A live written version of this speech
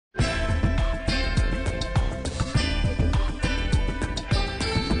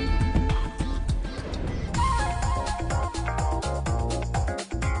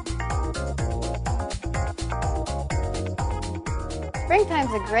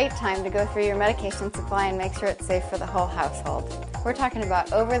springtime's a great time to go through your medication supply and make sure it's safe for the whole household. We're talking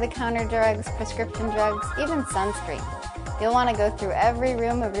about over-the-counter drugs, prescription drugs, even sunscreen. You'll want to go through every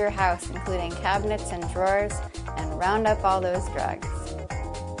room of your house, including cabinets and drawers, and round up all those drugs.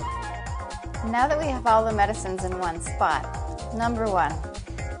 Now that we have all the medicines in one spot, number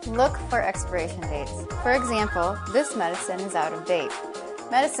 1, look for expiration dates. For example, this medicine is out of date.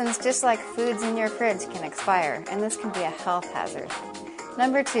 Medicines, just like foods in your fridge, can expire, and this can be a health hazard.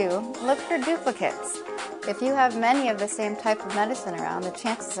 Number 2, look for duplicates. If you have many of the same type of medicine around, the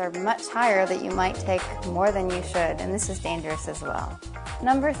chances are much higher that you might take more than you should, and this is dangerous as well.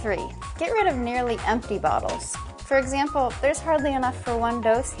 Number 3, get rid of nearly empty bottles. For example, there's hardly enough for one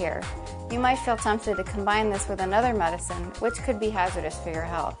dose here. You might feel tempted to combine this with another medicine, which could be hazardous for your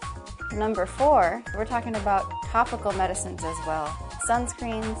health. Number 4, we're talking about topical medicines as well.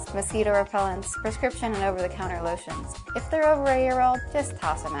 Sunscreens, mosquito repellents, prescription and over-the-counter lotions. If they're over a year old, just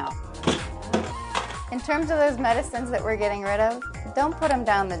toss them out. In terms of those medicines that we're getting rid of, don't put them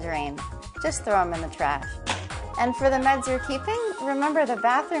down the drain. Just throw them in the trash. And for the meds you're keeping, remember the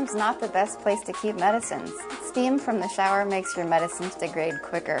bathroom's not the best place to keep medicines. Steam from the shower makes your medicines degrade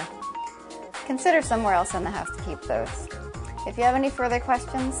quicker. Consider somewhere else in the house to keep those. If you have any further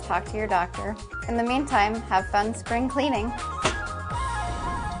questions, talk to your doctor. In the meantime, have fun spring cleaning.